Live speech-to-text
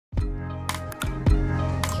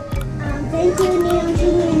Thank you, Neil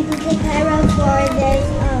Jr. and Peter Cairo for this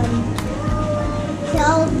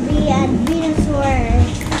Sylvie and Venusaur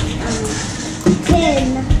tin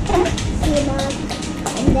team up.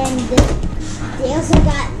 And then this, they also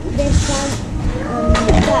got this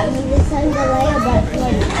got me this Sungalea, but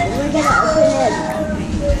we're gonna open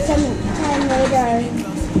it sometime later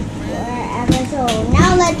wherever. So now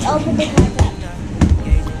let's open the cards up.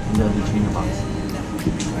 And the trainer box.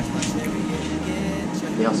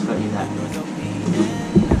 They also got you that.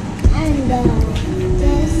 And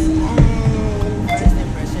this and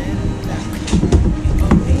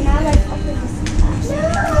now let's open this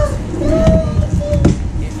card.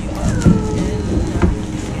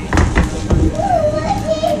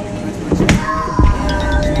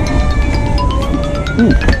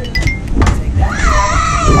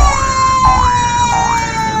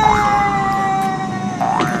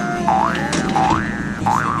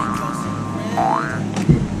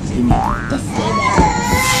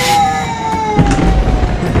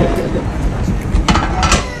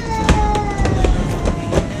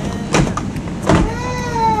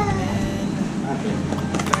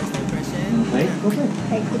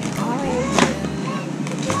 Take the card.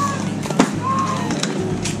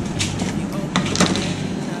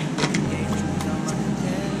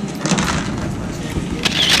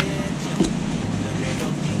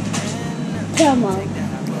 Come on.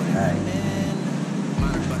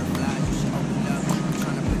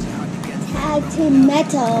 Tag Team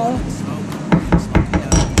Metal.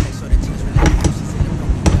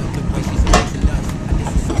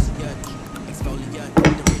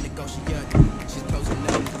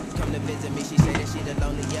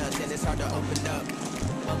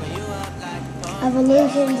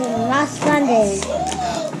 Evolutions in Lost London.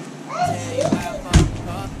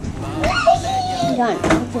 I'm gonna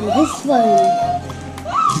open this one.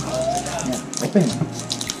 Yeah, open.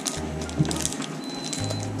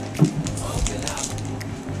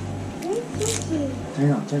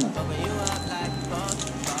 Turn on, turn on.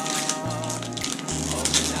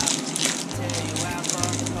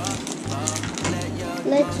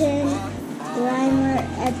 Legend, Grimer,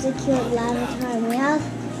 Execute, Lavatar, Meowth,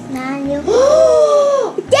 Manual.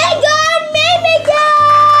 They got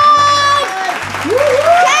Mimigan!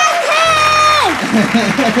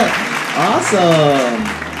 Awesome!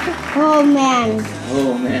 Oh man.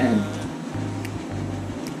 Oh man.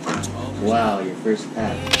 Wow, your first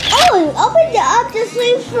pack. Oh, open the up the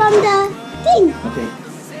sleeves from the thing. Okay.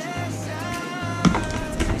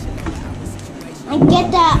 I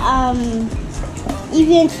get the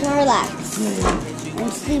Evian Snorlax Yeah.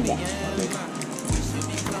 and sleeve it. Okay.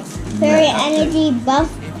 Fairy Energy, Buff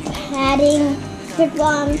Padding, Trip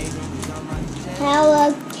Bomb,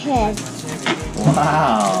 Hello Kiss.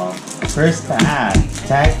 Wow. First pack.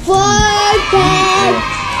 Tag. 4 packs.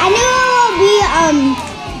 I know it will be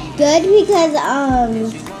good because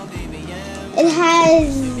it has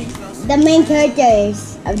the main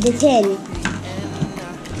characters of the tin.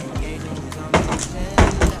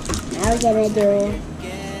 Now we're gonna do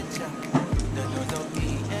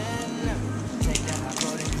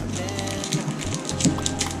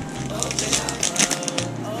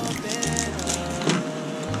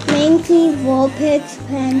Mankey, Vulpix,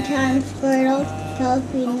 Panton, Squirtle,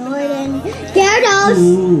 Kelpie, Norden, Gyarados,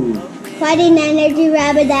 Ooh. Fighting Energy,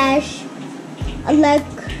 Rapidash,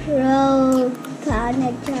 Electrocharge,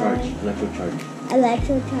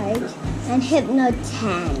 Electrocharge. and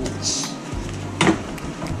Hypnotange.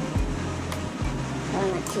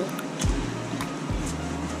 Let's see.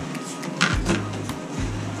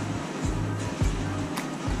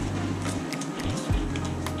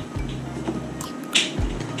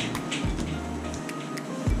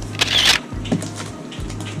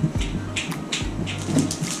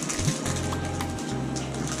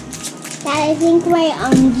 Dad, I think my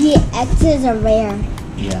GXs are rare.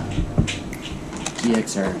 Yeah.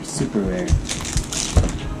 GX are super rare.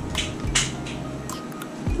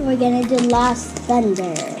 We're gonna do Lost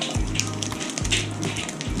Thunder.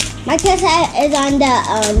 My cassette is on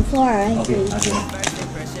the floor, I Okay, think. okay.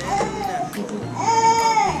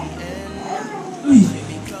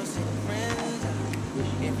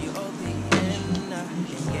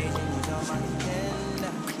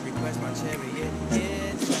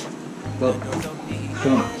 Go.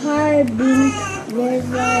 Come on. Harbink,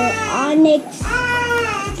 Rizzo, Onyx,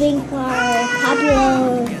 Stinkar, Pablo,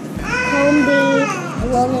 Combi,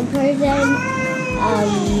 Roland Persian,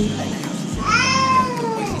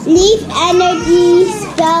 Leaf Energy,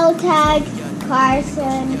 Spell Tag,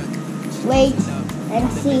 Carson, Wait,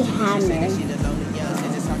 and Sea Hammer.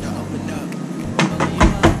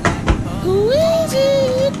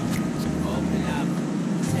 Luigi!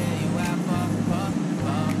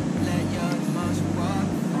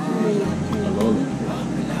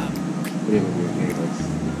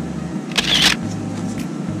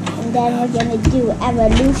 then we're gonna do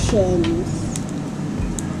evolutions.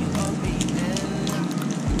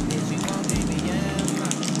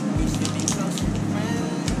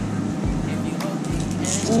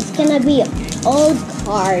 It's gonna be old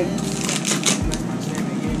cards.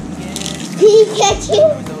 Pikachu,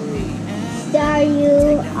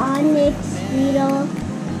 Staryu, Onix, Beetle,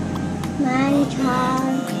 Manchar,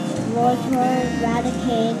 Voltorb,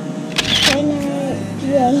 Raticate, Trainer,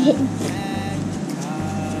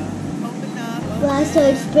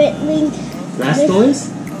 Blastoise, Spitlink,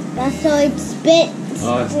 Blastoise, Spit,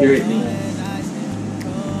 Oh, Spirit Link.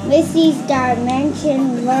 Misty Star,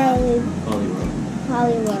 Mansion, World,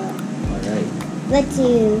 Poliwhirl. Alright. Let's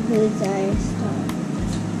see who's our star.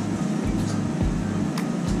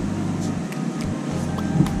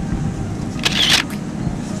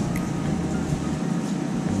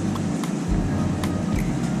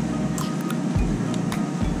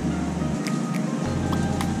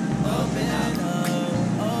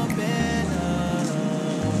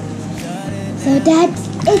 So that's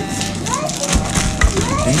it.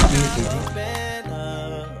 Thank you.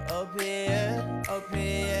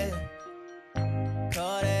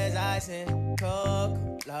 Cold as ice and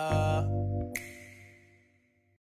Coca-Cola.